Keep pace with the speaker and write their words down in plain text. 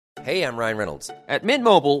Hey, I'm Ryan Reynolds. At Mint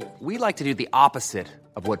Mobile, we like to do the opposite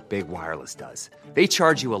of what Big Wireless does. They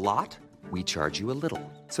charge you a lot, we charge you a little.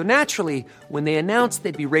 So naturally, when they announced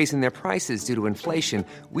they'd be raising their prices due to inflation,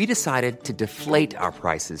 we decided to deflate our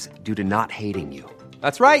prices due to not hating you.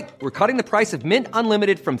 That's right. We're cutting the price of Mint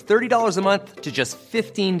Unlimited from $30 a month to just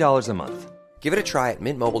 $15 a month. Give it a try at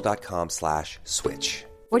mintmobile.com/switch.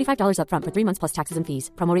 $45 up front for 3 months plus taxes and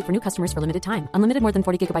fees. Promo rate for new customers for limited time. Unlimited more than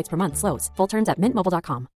 40 gigabytes per month. Slows full terms at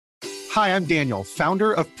mintmobile.com. Hi, I'm Daniel,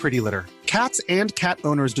 founder of Pretty Litter. Cats and cat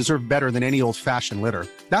owners deserve better than any old-fashioned litter.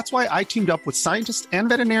 That's why I teamed up with scientists and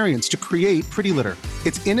veterinarians to create Pretty Litter.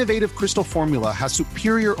 Its innovative crystal formula has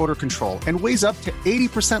superior odor control and weighs up to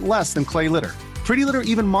 80% less than clay litter. Pretty Litter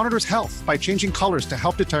even monitors health by changing colors to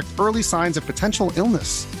help detect early signs of potential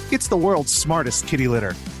illness. It's the world's smartest kitty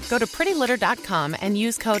litter. Go to prettylitter.com and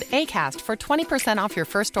use code ACAST for 20% off your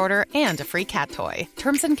first order and a free cat toy.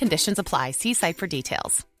 Terms and conditions apply. See site for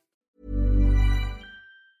details.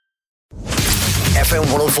 FM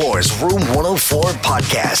 104's Room 104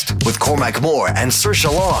 podcast with Cormac Moore and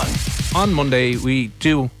Saoirse Long. On Monday, we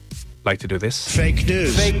do like to do this. Fake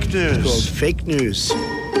news. Fake news. It's called fake news.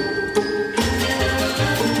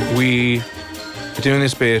 We are doing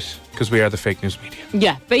this bit because we are the fake news media.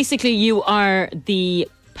 Yeah, basically you are the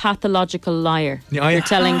pathological liar. Yeah, You're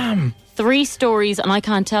telling 3 stories and I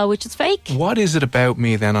can't tell which is fake. What is it about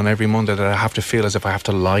me then on every Monday that I have to feel as if I have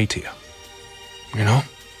to lie to you? You know?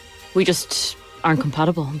 We just aren't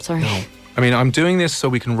compatible, I'm sorry. No. I mean, I'm doing this so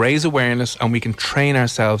we can raise awareness and we can train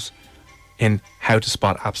ourselves in how to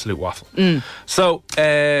spot absolute waffle. So,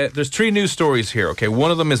 there's 3 news stories here, okay? One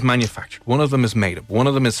of them is manufactured. One of them is made up. One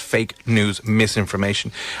of them is fake news,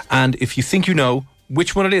 misinformation. And if you think you know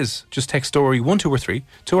which one it is, just text story 1, 2 or 3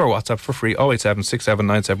 to our WhatsApp for free, 087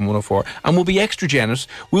 6797 104, and we'll be extra generous.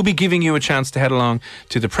 We'll be giving you a chance to head along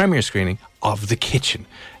to the premiere screening of The Kitchen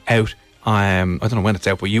out. I don't know when it's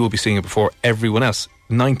out, but you will be seeing it before everyone else.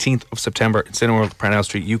 19th of September in Cineworld, Parnell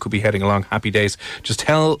Street. You could be heading along. Happy days. Just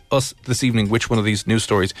tell us this evening which one of these news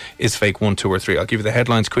stories is fake, 1, 2 or 3. I'll give you the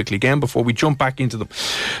headlines quickly again before we jump back into them.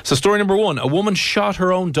 So story number 1, a woman shot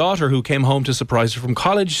her own daughter who came home to surprise her from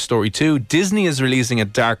college. Story 2, Disney is releasing a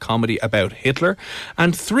dark comedy about Hitler.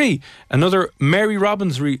 And 3, another Mary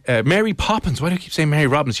Poppins. Why do I keep saying Mary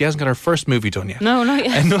Robbins? She hasn't got her first movie done yet. No, not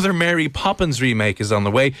yet. Another Mary Poppins remake is on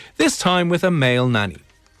the way, this time with a male nanny.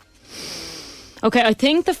 Okay, I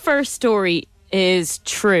think the first story is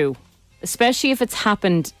true, especially if it's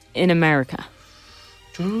happened in America.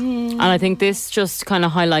 And I think this just kind of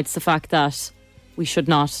highlights the fact that we should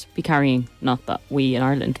not be carrying, not that we in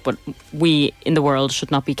Ireland, but we in the world should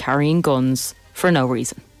not be carrying guns for no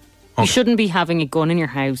reason. Okay. You shouldn't be having a gun in your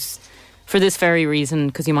house for this very reason,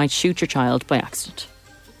 because you might shoot your child by accident.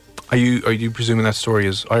 Are you presuming that story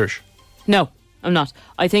is Irish? No. I'm not.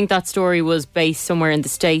 I think that story was based somewhere in the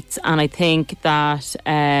States, and I think that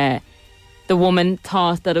the woman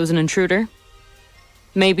thought that it was an intruder.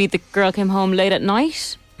 Maybe the girl came home late at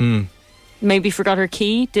night. Maybe forgot her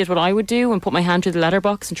key, did what I would do and put my hand through the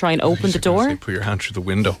letterbox and try and open the door. Say, put your hand through the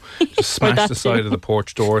window. Just smash the side of the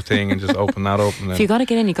porch door thing and just open that open. If you got to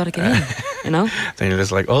get in, you got to get in, you know? Then you're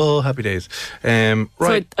just like, oh, happy days. Right.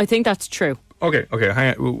 So I think that's true. Okay,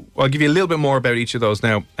 hang on. I'll give you a little bit more about each of those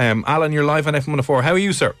now. Alan, you're live on FM104. How are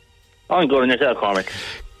you, sir? I'm good, and yourself, Cormac?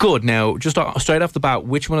 Good. Now, just straight off the bat,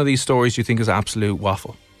 which one of these stories do you think is absolute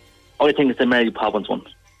waffle? I think it's the Mary Poppins one.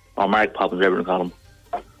 Or Mark Poppins, whatever you call him.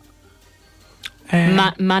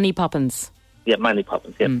 Manny Poppins. Yeah, Manny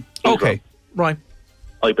Poppins, yeah. Okay, right.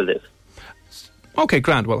 I believe. Okay,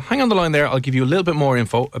 grand. Well, hang on the line there. I'll give you a little bit more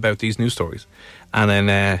info about these news stories. And then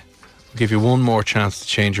I'll give you one more chance to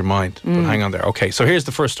change your mind. But hang on there. Okay, so here's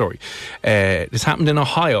the first story. This happened in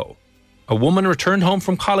Ohio. A woman returned home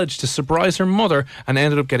from college to surprise her mother and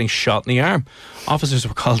ended up getting shot in the arm. Officers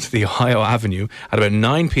were called to the Ohio Avenue at about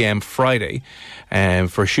 9 p.m. Friday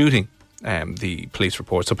for a shooting. The police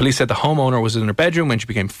report. So police said the homeowner was in her bedroom when she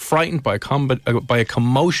became frightened by a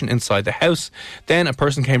commotion inside the house. Then a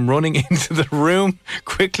person came running into the room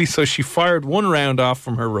quickly, so she fired one round off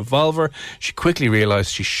from her revolver. She quickly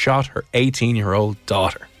realised she shot her 18-year-old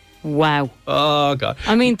daughter. Wow. Oh, God.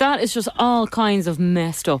 I mean, that is just all kinds of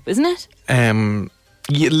messed up, isn't it?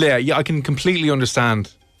 Yeah, I can completely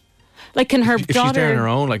understand. Like, can her if daughter... she's there on her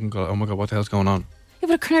own, like, go, oh my God, what the hell's going on? Yeah,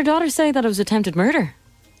 but can her daughter say that it was attempted murder?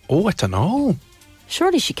 Oh, I don't know.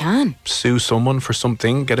 Surely she can. Sue someone for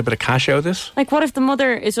something, get a bit of cash out of this? Like, what if the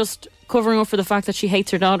mother is just covering up for the fact that she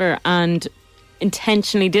hates her daughter and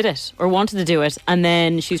intentionally did it or wanted to do it, and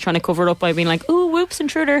then she's trying to cover it up by being like, ooh, whoops,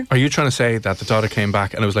 intruder. Are you trying to say that the daughter came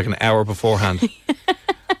back and it was like an hour beforehand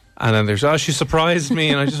And then there's, she surprised me,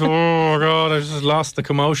 and I just, oh God, I just lost the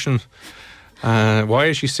commotion. Why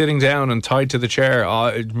is she sitting down and tied to the chair?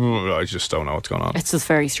 I just don't know what's going on. It's just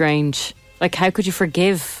very strange. Like, how could you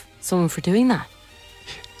forgive someone for doing that?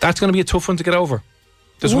 That's going to be a tough one to get over.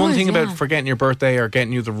 There's one thing about forgetting your birthday or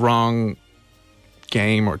getting you the wrong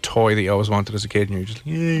game or toy that you always wanted as a kid, and you're just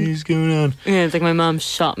like, yeah, what's going on? Yeah, it's like my mum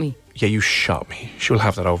shot me. Yeah, you shot me. She'll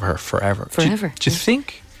have that over her forever. Forever. Do you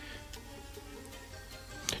think,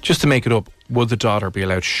 just to make it up, would the daughter be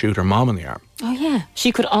allowed to shoot her mom in the arm? Oh, yeah.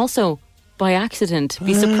 She could also, by accident,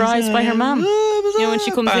 be surprised by her mum. You know, when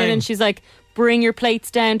she comes in and she's like, bring your plates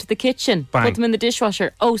down to the kitchen. Bang. Put them in the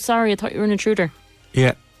dishwasher. Oh, sorry, I thought you were an intruder.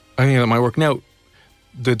 Yeah, I think that might work. Now,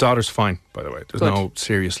 the daughter's fine, by the way. There's no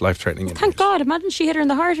serious life-threatening injuries. Thank God. Imagine she hit her in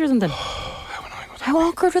the heart or something. How annoying was that? How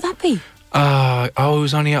awkward would that be? It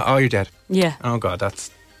was only, you're dead. Yeah. Oh God,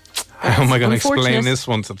 that's how am I going to explain unfortunate. this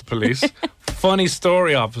one to the police? Funny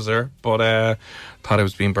story, officer, but thought I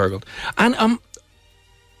was being burgled. And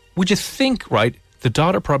would you think, right, the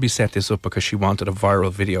daughter probably set this up because she wanted a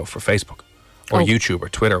viral video for Facebook or YouTube or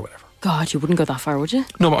Twitter or whatever. God, you wouldn't go that far, would you?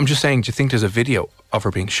 No, but I'm just saying, do you think there's a video of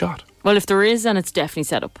her being shot? Well, if there is, then it's definitely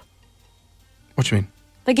set up. What do you mean?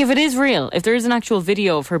 Like, if it is real, if there is an actual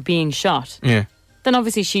video of her being shot, Yeah. then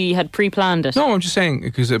obviously she had pre-planned it. No, I'm just saying,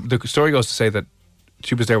 because the story goes to say that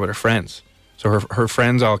she was there with her friends. So her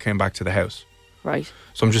friends all came back to the house. Right.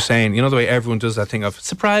 So I'm just saying, you know the way everyone does that thing of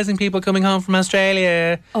surprising people coming home from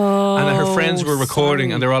Australia? Oh, and then her friends were recording,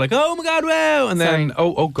 sorry. and they're all like, oh my God, wow. And then,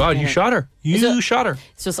 oh God, you shot her. You shot her.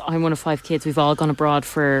 It's just, I'm one of 5 kids. We've all gone abroad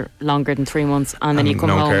for longer than 3 months, and then you come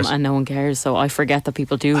home cares. and no one cares. So I forget that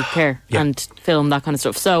people do care Yeah. and film that kind of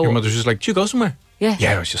stuff. So Your mother's just like, do you go somewhere? Yeah.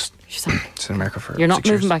 Yeah, I was just She's like, it's in America for you're not 6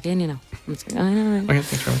 moving years. back in, you know. I'm just going, I know. Okay,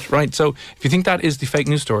 thanks very much. Right, so if you think that is the fake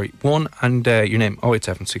news story, one and your name,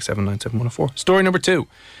 087 6797 104. Story number 2.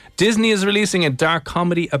 Disney is releasing a dark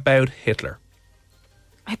comedy about Hitler.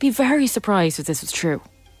 I'd be very surprised if this was true.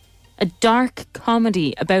 A dark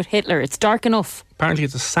comedy about Hitler. It's dark enough. Apparently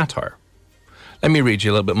it's a satire. Let me read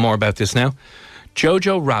you a little bit more about this now.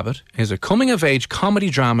 Jojo Rabbit is a coming-of-age comedy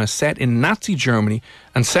drama set in Nazi Germany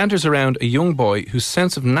and centres around a young boy whose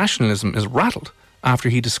sense of nationalism is rattled after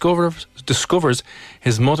he discovers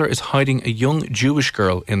his mother is hiding a young Jewish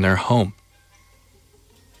girl in their home.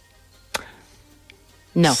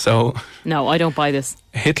 No. So No, I don't buy this.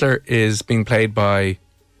 Hitler is being played by,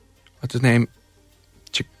 what's his name?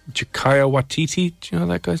 Taika Waititi. Do you know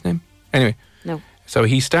that guy's name? Anyway. No. So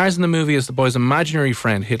he stars in the movie as the boy's imaginary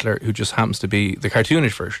friend Hitler, who just happens to be the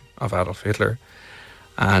cartoonish version of Adolf Hitler.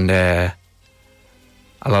 And a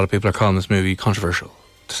lot of people are calling this movie controversial,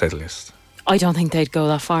 to say the least. I don't think they'd go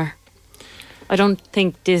that far. I don't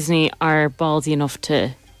think Disney are ballsy enough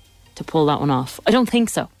to pull that one off. I don't think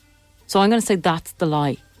so. So I'm going to say that's the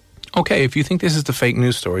lie. Okay, if you think this is the fake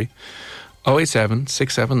news story, 087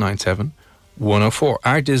 6797 104.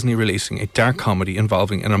 Are Disney releasing a dark comedy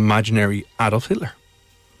involving an imaginary Adolf Hitler?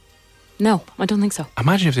 No, I don't think so.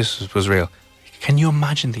 Imagine if this was real. Can you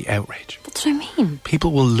imagine the outrage? That's what I mean.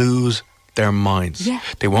 People will lose their minds. Yeah.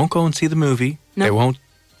 They won't go and see the movie. No.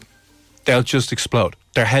 They'll just explode.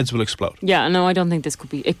 Their heads will explode. Yeah, no, I don't think this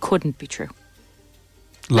could be. It couldn't be true.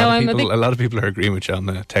 A lot of people are agreeing with you on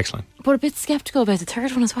the text line. But a bit sceptical about the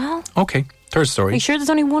third one as well. Okay, third Are story. you sure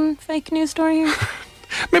there's only one fake news story here?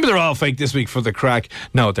 Maybe they're all fake this week for the crack.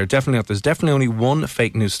 No, they're definitely not. There's definitely only one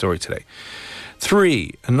fake news story today.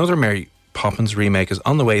 3. Another Mary Poppins remake is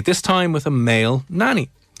on the way, this time with a male nanny.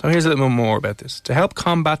 So here's a little bit more about this. To help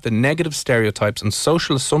combat the negative stereotypes and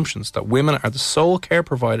social assumptions that women are the sole care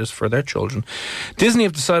providers for their children, Disney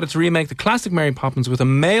have decided to remake the classic Mary Poppins with a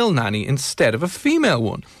male nanny instead of a female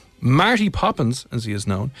one. Marty Poppins, as he is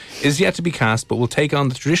known, is yet to be cast but will take on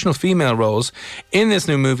the traditional female roles in this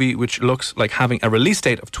new movie, which looks like having a release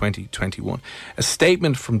date of 2021. A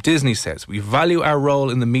statement from Disney says, "We value our role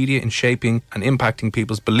in the media in shaping and impacting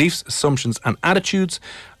people's beliefs, assumptions and attitudes,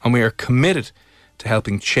 and we are committed to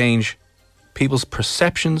helping change people's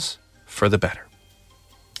perceptions for the better."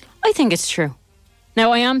 I think it's true.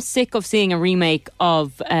 Now, I am sick of seeing a remake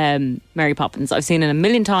of Mary Poppins. I've seen it a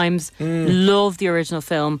million times. Love the original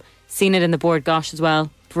film. Seen it in the Board Gosh as well.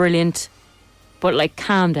 Brilliant. But like,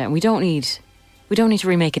 calm down. We don't need to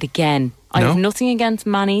remake it again. I have nothing against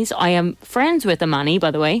Mannies. I am friends with a Manny,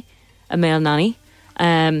 by the way, a male nanny,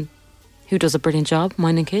 who does a brilliant job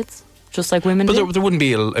minding kids, just like women do. But there wouldn't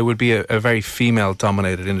be. It would be a very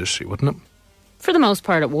female-dominated industry, wouldn't it? For the most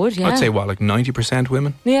part, it would. Yeah, I'd say like 90%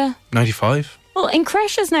 women. Yeah, 95. Well, in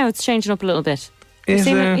creches now, it's changing up a little bit. Is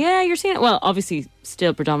it? Yeah, you're seeing it. Well, obviously,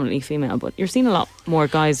 still predominantly female, but you're seeing a lot more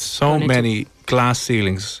guys. So going into many glass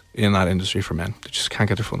ceilings in that industry for men. They just can't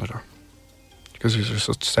get their foot in the door because these are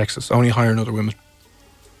such sexist. Only hiring other women.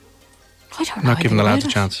 I don't know. Not giving the lads a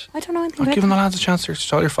chance. I don't know anything Not about giving the it. lads a chance.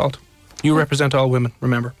 It's all your fault. You represent all women,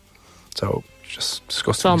 remember? So it's just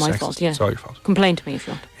disgusting. It's all my sexist. fault, yeah. It's all your fault. Complain to me if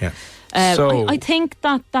you want. Yeah. So I think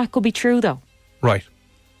that could be true, though. right.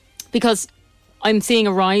 Because I'm seeing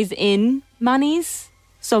a rise in mannies.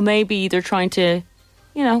 So maybe they're trying to,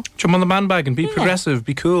 Jump on the bandwagon, be progressive,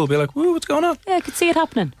 be cool, be like, woo, what's going on? yeah, I could see it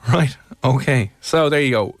happening. Right. Okay. So there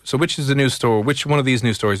you go. So which is the news story? Which one of these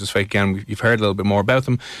news stories is fake? Again, you've heard a little bit more about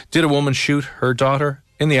them. Did a woman shoot her daughter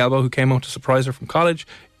in the elbow who came out to surprise her from college?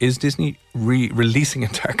 Is Disney releasing a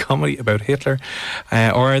dark comedy about Hitler?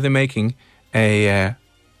 Or are they making a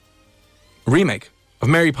remake of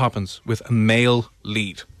Mary Poppins with a male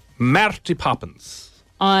lead? Mary Poppins.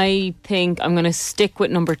 I think I'm going to stick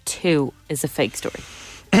with number 2 is a fake story.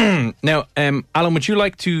 Now, Alan, would you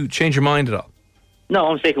like to change your mind at all? No,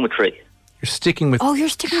 I'm sticking with 3. You're sticking with Oh, you're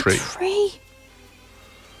sticking three. with 3?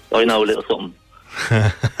 I know a little something.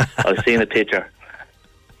 I've seen a picture.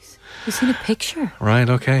 You've seen a picture? Right,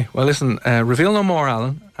 okay. Well, listen, reveal no more,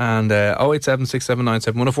 Alan. And 087 679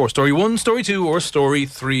 7104. Story 1, Story 2 or Story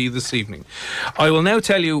 3 this evening. I will now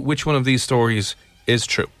tell you which one of these stories is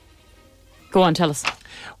true. Go on, tell us.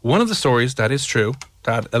 One of the stories that is true,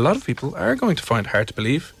 that a lot of people are going to find hard to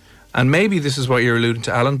believe, and maybe this is what you're alluding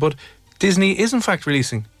to, Alan, but Disney is in fact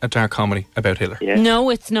releasing a dark comedy about Hitler. Yeah. No,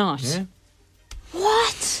 it's not. Yeah.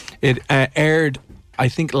 What? It aired, I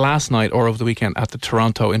think, last night or over the weekend at the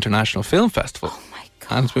Toronto International Film Festival. Oh my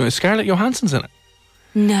God. And Scarlett Johansson's in it.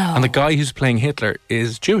 No. And the guy who's playing Hitler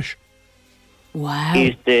is Jewish. Wow.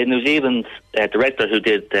 He's the New Zealand director who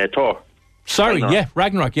did Thor. Sorry, Ragnarok. yeah,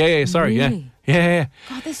 Ragnarok. Yeah, sorry, Really? yeah.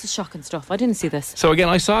 God, this is shocking stuff. I didn't see this. So again,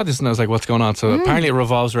 I saw this and I was like, what's going on? So apparently it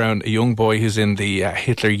revolves around a young boy who's in the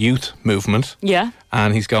Hitler Youth movement. Yeah.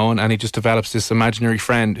 And he's going and he just develops this imaginary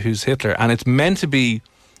friend who's Hitler. And it's meant to be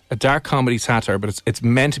a dark comedy satire, but it's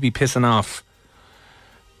meant to be pissing off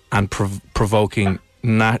and provoking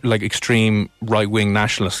like extreme right-wing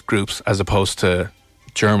nationalist groups as opposed to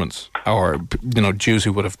Germans or, Jews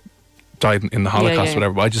who would have died in the Holocaust, yeah.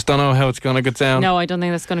 whatever. But I just don't know how it's going to go down. No, I don't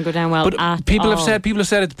think that's going to go down well But at people all. have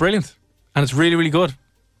said it's brilliant and it's really, really good.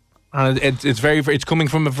 And it's coming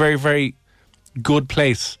from a very, very good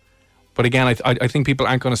place. But again, I think people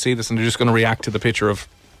aren't going to see this and they're just going to react to the picture of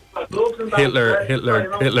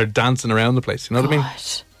Hitler dancing around the place. You know what I mean?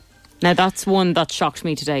 God. Now that's one that shocked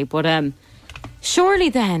me today. But surely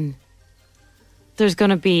then there's going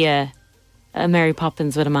to be a Mary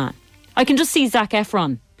Poppins with a man. I can just see Zac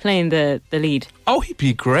Efron playing the lead. Oh, he'd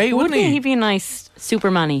be great, wouldn't he? He'd be a nice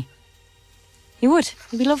Superman-y. He would.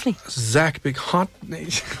 He'd be lovely. Zach, big hot.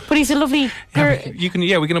 But he's a lovely girl. We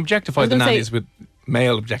can objectify I was the gonna say- nannies with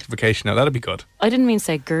male objectification. Now that'd be good. I didn't mean to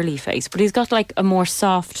say girly face, but he's got like a more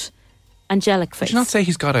soft, angelic face. Did you not say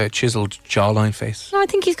he's got a chiseled jawline face? No, I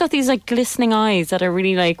think he's got these like glistening eyes that are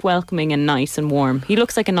really like welcoming and nice and warm. He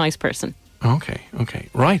looks like a nice person. Okay,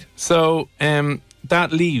 right. So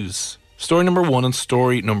that leaves story number 1 and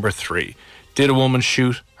story number 3. Did a woman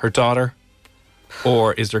shoot her daughter,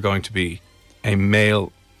 or is there going to be a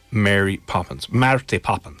male Mary Poppins? Marty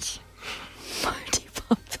Poppins. Marty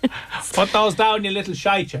Poppins. Put those down, you little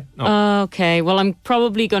shite. No. Okay, well, I'm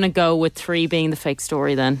probably going to go with 3 being the fake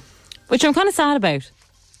story then, which I'm kind of sad about.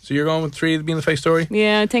 So you're going with 3 being the fake story?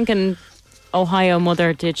 Yeah, I'm thinking Ohio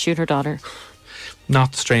mother did shoot her daughter.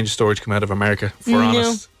 Not the strangest story to come out of America, if we're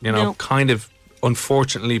honest. no. Kind of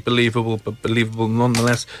unfortunately believable, but believable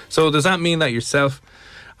nonetheless. So does that mean that yourself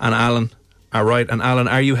and Alan are right? And Alan,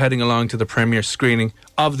 are you heading along to the premiere screening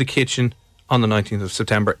of The Kitchen on the 19th of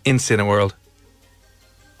September in Cineworld?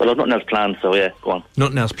 Well, I've nothing else planned, so yeah, go on.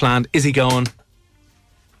 Nothing else planned. Is he going?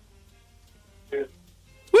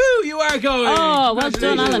 Woo, you are going. Oh, well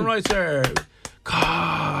done, Congratulations. Alan. Right, sir.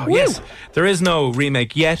 God, yes. There is no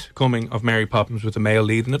remake yet coming of Mary Poppins with a male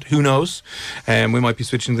lead in it. Who knows? We might be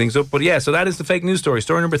switching things up. But yeah, so that is the fake news story.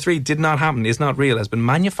 Story number 3 did not happen, is not real, has been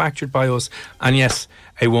manufactured by us. And yes,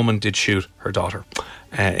 a woman did shoot her daughter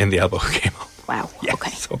in the elbow who came up. Wow, Yes.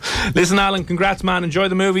 okay. So, listen, Alan, congrats, man. Enjoy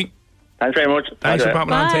the movie. Thanks very much. Thanks for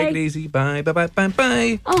popping on. Bye. Take it easy. Bye, bye, bye, bye,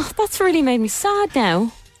 bye. Oh, that's really made me sad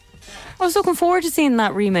now. I was looking forward to seeing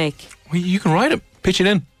that remake. Well, you can write it. Pitch it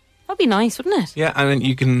in. That'd be nice, wouldn't it? Yeah, and then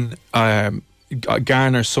you can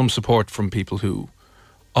garner some support from people who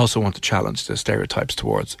also want to challenge the stereotypes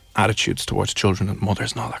towards attitudes towards children and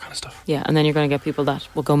mothers and all that kind of stuff. Yeah, and then you're going to get people that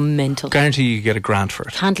will go mental. Guarantee you get a grant for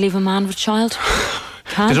it. Can't leave a man with child.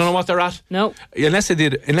 Can't. They don't know what they're at. No. Unless they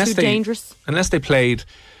did. Unless Too dangerous. Unless they played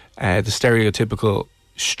the stereotypical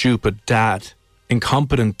stupid dad,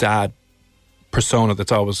 incompetent dad, persona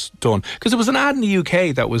that's always done. Because there was an ad in the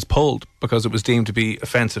UK that was pulled because it was deemed to be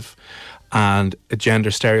offensive and a gender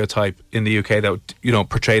stereotype in the UK that, you know,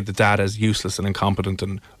 portrayed the dad as useless and incompetent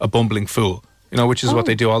and a bumbling fool, you know, which is what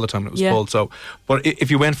they do all the time. And it was pulled. So, but if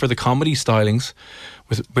you went for the comedy stylings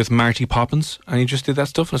with Marty Poppins and you just did that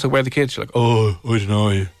stuff, and it's like, where are the kids? You're like, oh, I don't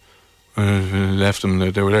know, I left them,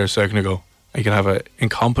 they were there a second ago. You could have an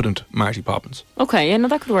incompetent Marty Poppins. Okay, yeah, no,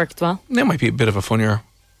 that could work as well. That might be a bit of a funnier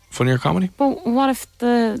comedy. But what if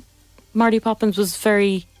the Marty Poppins was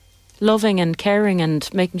very loving and caring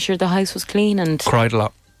and making sure the house was clean and cried a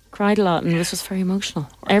lot and this was very emotional?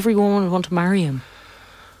 Every woman would want to marry him,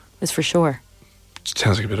 is for sure. It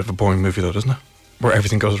sounds like a bit of a boring movie though, doesn't it? Where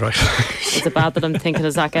everything goes right. Is it bad that I'm thinking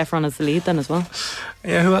of Zac Efron as the lead then as well?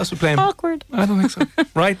 Yeah, who else would play him? Awkward. I don't think so.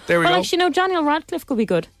 Right, there we go. Well, actually, no, Daniel Radcliffe could be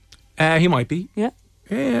good. He might be. Yeah.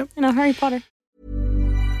 Yeah. You know, Harry Potter.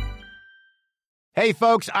 Hey,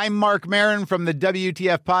 folks, I'm Mark Maron from the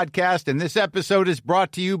WTF Podcast, and this episode is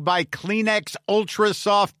brought to you by Kleenex Ultra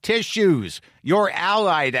Soft Tissues, your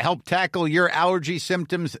ally to help tackle your allergy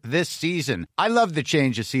symptoms this season. I love the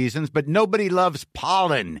change of seasons, but nobody loves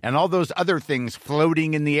pollen and all those other things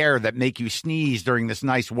floating in the air that make you sneeze during this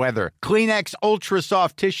nice weather. Kleenex Ultra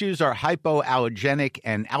Soft Tissues are hypoallergenic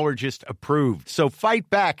and allergist approved, so fight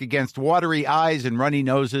back against watery eyes and runny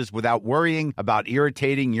noses without worrying about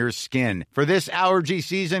irritating your skin. For this allergy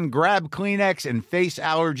season, grab Kleenex and face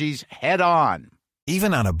allergies head on.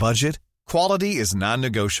 Even on a budget, quality is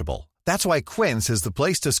non-negotiable. That's why Quince is the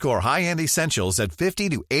place to score high-end essentials at 50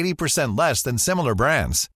 to 80% less than similar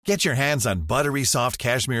brands. Get your hands on buttery soft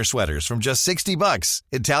cashmere sweaters from just $60,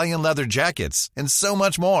 Italian leather jackets, and so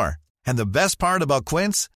much more. And the best part about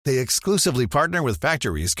Quince, they exclusively partner with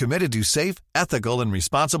factories committed to safe, ethical, and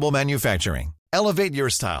responsible manufacturing. Elevate your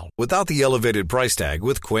style without the elevated price tag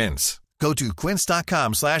with Quince. Go to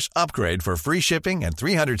quince.com/upgrade for free shipping and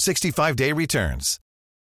 365-day returns.